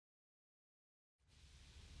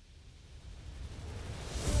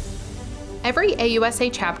Every AUSA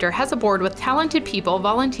chapter has a board with talented people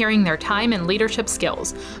volunteering their time and leadership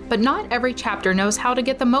skills, but not every chapter knows how to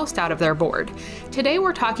get the most out of their board. Today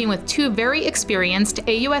we're talking with two very experienced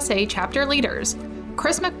AUSA chapter leaders,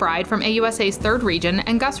 Chris McBride from AUSA's 3rd region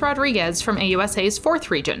and Gus Rodriguez from AUSA's 4th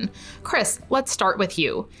region. Chris, let's start with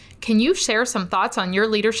you. Can you share some thoughts on your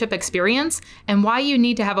leadership experience and why you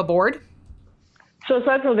need to have a board? So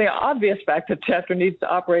aside from the obvious fact that chapter needs to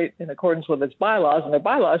operate in accordance with its bylaws, and the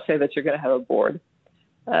bylaws say that you're going to have a board,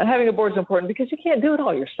 having a board is important because you can't do it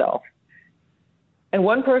all yourself. And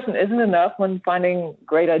one person isn't enough when finding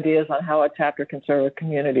great ideas on how a chapter can serve a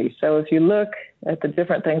community. So if you look at the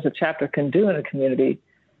different things a chapter can do in a community,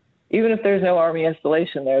 even if there's no Army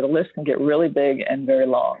installation there, the list can get really big and very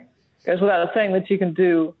long. Because without saying that you can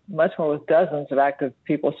do much more with dozens of active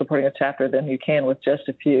people supporting a chapter than you can with just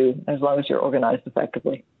a few, as long as you're organized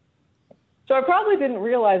effectively. So I probably didn't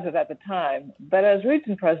realize it at the time, but as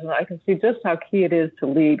region president, I can see just how key it is to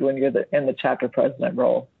lead when you're in the chapter president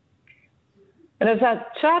role. And as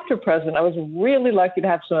that chapter president, I was really lucky to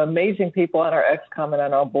have some amazing people on our ExCom and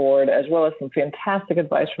on our board, as well as some fantastic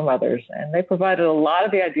advice from others. And they provided a lot of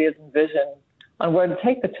the ideas and vision on where to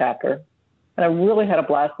take the chapter. And I really had a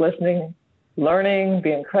blast listening, learning,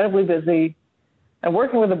 being incredibly busy, and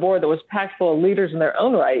working with a board that was packed full of leaders in their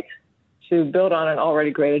own right to build on an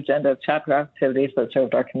already great agenda of chapter activities that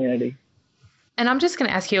served our community. And I'm just going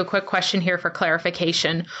to ask you a quick question here for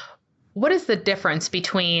clarification. What is the difference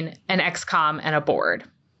between an ExCom and a board?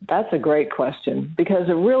 That's a great question because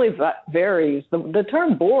it really varies. The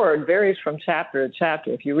term board varies from chapter to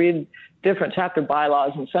chapter. If you read different chapter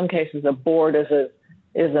bylaws, in some cases a board is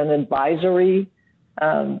an advisory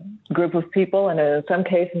group of people, and in some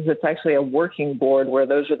cases it's actually a working board where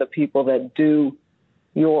those are the people that do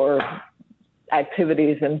your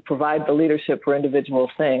activities and provide the leadership for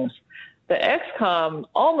individual things. The ExCom,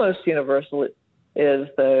 almost universal, is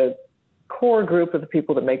the core group of the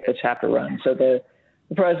people that make the chapter run. So the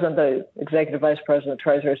president, the executive vice president,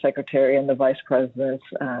 treasurer, secretary, and the vice presidents,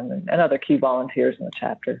 and other key volunteers in the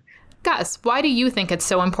chapter. Gus, why do you think it's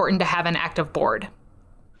so important to have an active board?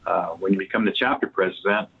 When you become the chapter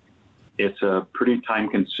president, it's a pretty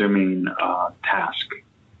time-consuming task,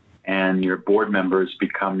 and your board members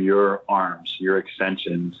become your arms, your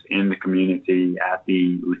extensions in the community at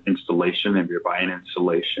the installation of your buy-in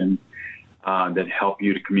installation that help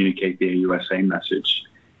you to communicate the AUSA message.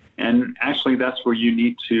 And actually, that's where you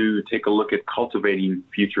need to take a look at cultivating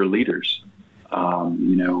future leaders.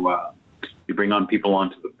 You bring on people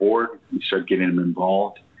onto the board, you start getting them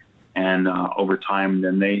involved, and over time,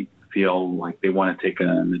 then they feel like they want to take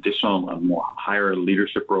an additional, a more higher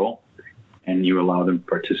leadership role, and you allow them to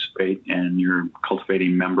participate, and you're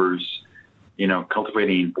cultivating members,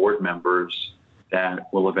 cultivating board members that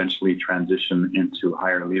will eventually transition into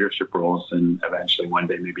higher leadership roles and eventually one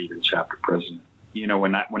day maybe even chapter president.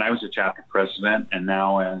 When I was a chapter president and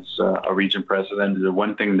now as a region president, the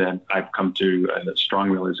one thing that I've come to a strong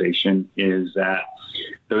realization is that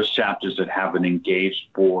those chapters that have an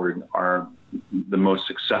engaged board are the most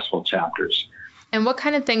successful chapters. And what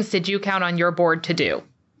kind of things did you count on your board to do?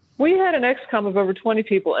 We had an ExCom of over 20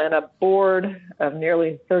 people and a board of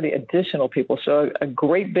nearly 30 additional people, so a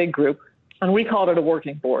great big group. And we called it a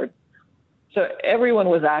working board. So everyone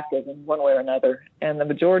was active in one way or another, and the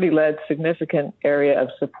majority led significant area of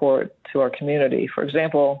support to our community. For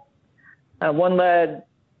example, one led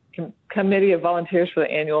committee of volunteers for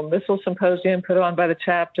the annual missile symposium put on by the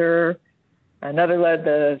chapter. Another led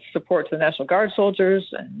the support to the National Guard soldiers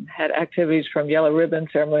and had activities from yellow ribbon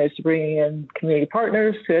ceremonies to bringing in community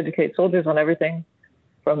partners to educate soldiers on everything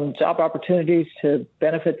from job opportunities to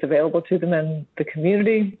benefits available to them in the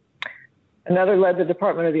community. Another led the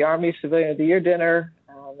Department of the Army Civilian of the Year dinner,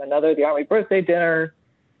 another the Army birthday dinner,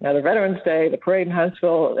 another Veterans Day, the parade in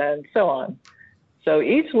Huntsville, and so on. So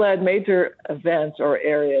each led major events or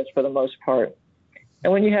areas for the most part.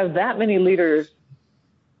 And when you have that many leaders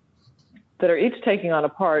that are each taking on a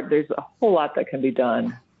part, there's a whole lot that can be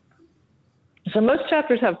done. So most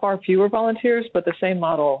chapters have far fewer volunteers, but the same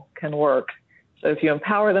model can work. So if you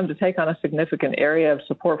empower them to take on a significant area of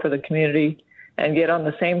support for the community and get on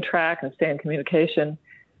the same track and stay in communication,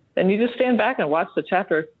 then you just stand back and watch the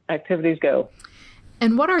chapter activities go.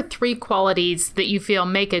 And what are 3 qualities that you feel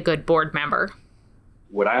make a good board member?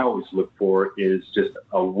 What I always look for is just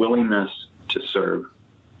a willingness to serve.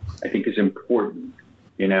 I think is important.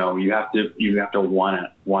 You have to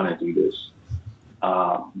want to do this.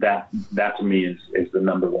 That to me is the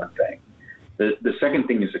number one thing. The second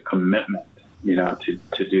thing is a commitment,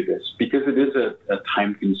 to do this because it is a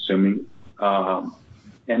time consuming.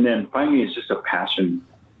 And then finally, it's just a passion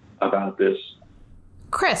about this.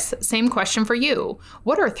 Chris, same question for you.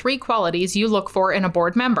 What are 3 qualities you look for in a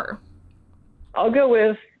board member? I'll go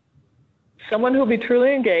with someone who'll be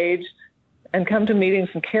truly engaged and come to meetings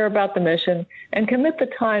and care about the mission and commit the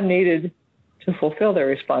time needed to fulfill their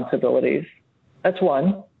responsibilities. That's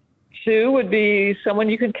 1. 2 would be someone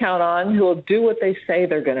you can count on who will do what they say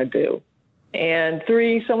they're going to do. And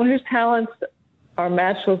 3, someone whose talents are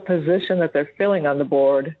matched with the position that they're filling on the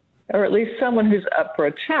board, or at least someone who's up for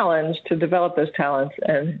a challenge to develop those talents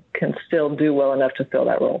and can still do well enough to fill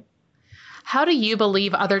that role. How do you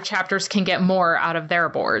believe other chapters can get more out of their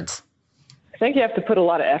boards? I think you have to put a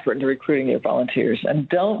lot of effort into recruiting your volunteers, and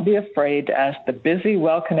don't be afraid to ask the busy,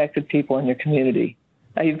 well-connected people in your community.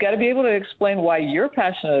 Now, you've got to be able to explain why you're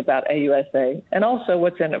passionate about AUSA and also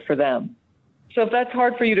what's in it for them. So if that's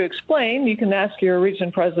hard for you to explain, you can ask your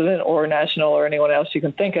region president or national or anyone else you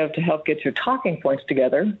can think of to help get your talking points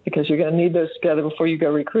together, because you're going to need those together before you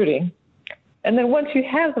go recruiting. And then once you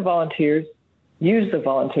have the volunteers, use the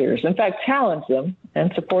volunteers. In fact, challenge them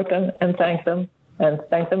and support them and thank them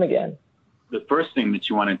again. The first thing that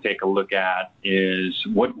you want to take a look at is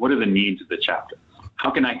what are the needs of the chapter? How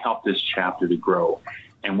can I help this chapter to grow?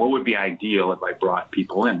 And what would be ideal if I brought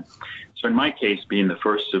people in? So in my case, being the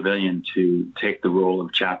first civilian to take the role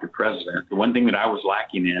of chapter president, the one thing that I was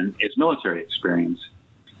lacking in is military experience.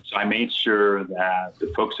 So I made sure that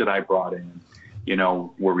the folks that I brought in,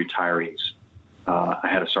 were retirees. I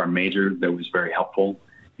had a sergeant major that was very helpful,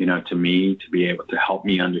 to me, to be able to help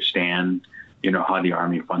me understand, how the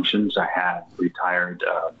Army functions. I had retired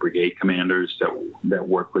brigade commanders that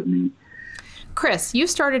work with me. Chris, you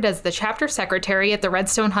started as the chapter secretary at the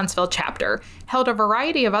Redstone Huntsville chapter, held a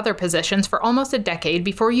variety of other positions for almost a decade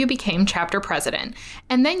before you became chapter president,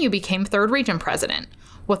 and then you became 3rd Region president.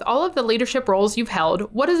 With all of the leadership roles you've held,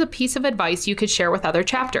 what is a piece of advice you could share with other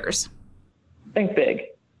chapters? Think big.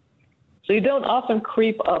 So you don't often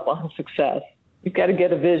creep up on success. You've got to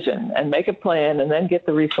get a vision and make a plan and then get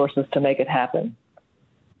the resources to make it happen.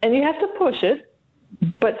 And you have to push it,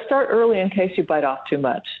 but start early in case you bite off too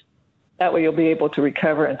much. That way you'll be able to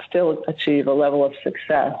recover and still achieve a level of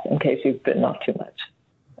success in case you've bitten off too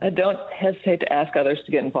much. Don't hesitate to ask others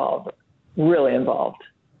to get involved, really involved.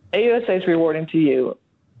 AUSA is rewarding to you,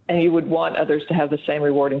 and you would want others to have the same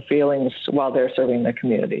rewarding feelings while they're serving their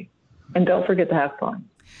community. And don't forget to have fun.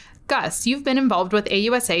 Gus, you've been involved with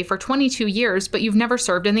AUSA for 22 years, but you've never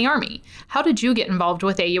served in the Army. How did you get involved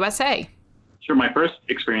with AUSA? Sure. My first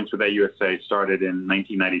experience with AUSA started in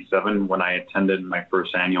 1997 when I attended my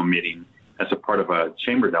first annual meeting as a part of a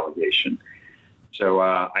chamber delegation. So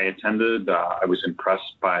I attended. I was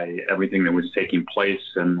impressed by everything that was taking place.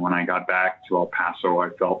 And when I got back to El Paso,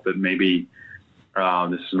 I felt that maybe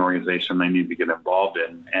this is an organization I need to get involved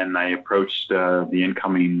in. And I approached the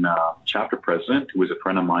incoming chapter president, who was a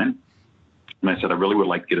friend of mine. And I said, I really would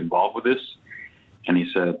like to get involved with this. And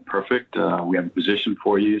he said, perfect, we have a position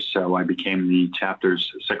for you. So I became the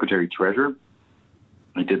chapter's secretary-treasurer.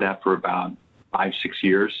 I did that for about 5-6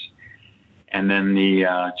 years. And then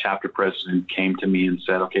the chapter president came to me and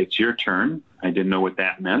said, okay, it's your turn. I didn't know what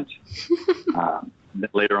that meant.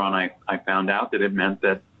 Later on, I found out that it meant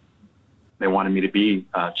that they wanted me to be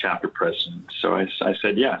chapter president. So I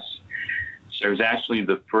said yes. So I was actually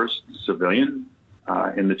the first civilian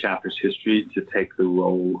in the chapter's history to take the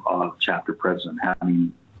role of chapter president,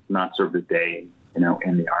 having not served a day, in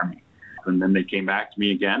the Army. And then they came back to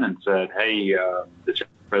me again and said, hey, the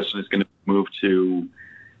chapter president is going to move to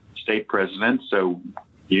state president, so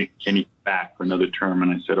can you come back for another term?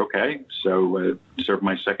 And I said, okay. So I served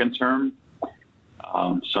my second term.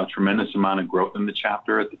 Saw a tremendous amount of growth in the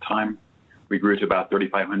chapter at the time. We grew to about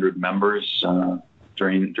 3,500 members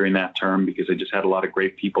during that term because I just had a lot of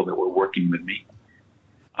great people that were working with me.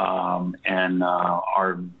 And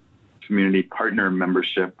our community partner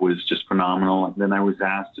membership was just phenomenal. And then I was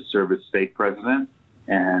asked to serve as state president,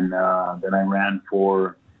 and then I ran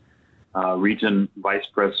for region vice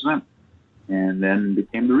president, and then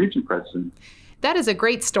became the region president. That is a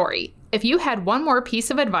great story. If you had one more piece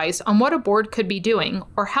of advice on what a board could be doing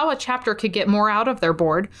or how a chapter could get more out of their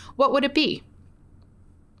board, what would it be?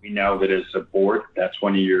 We know that as a board, that's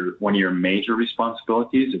one of your major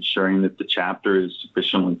responsibilities, ensuring that the chapter is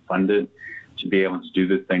sufficiently funded to be able to do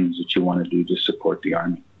the things that you want to do to support the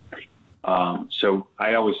Army. So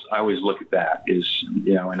I always look at that is,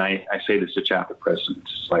 and I say this to chapter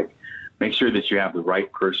presidents, it's like, make sure that you have the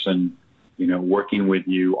right person, working with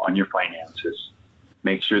you on your finances.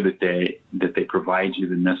 Make sure that they provide you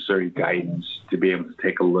the necessary guidance to be able to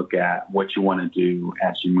take a look at what you want to do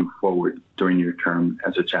as you move forward during your term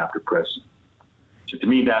as a chapter president. So to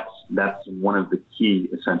me, that's one of the key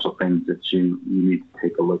essential things that you need to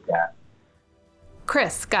take a look at.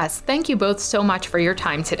 Chris, Gus, thank you both so much for your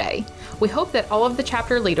time today. We hope that all of the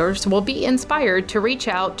chapter leaders will be inspired to reach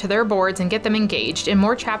out to their boards and get them engaged in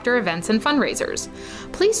more chapter events and fundraisers.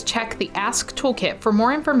 Please check the Ask Toolkit for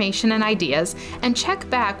more information and ideas, and check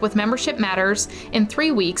back with Membership Matters in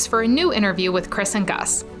 3 weeks for a new interview with Chris and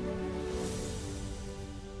Gus.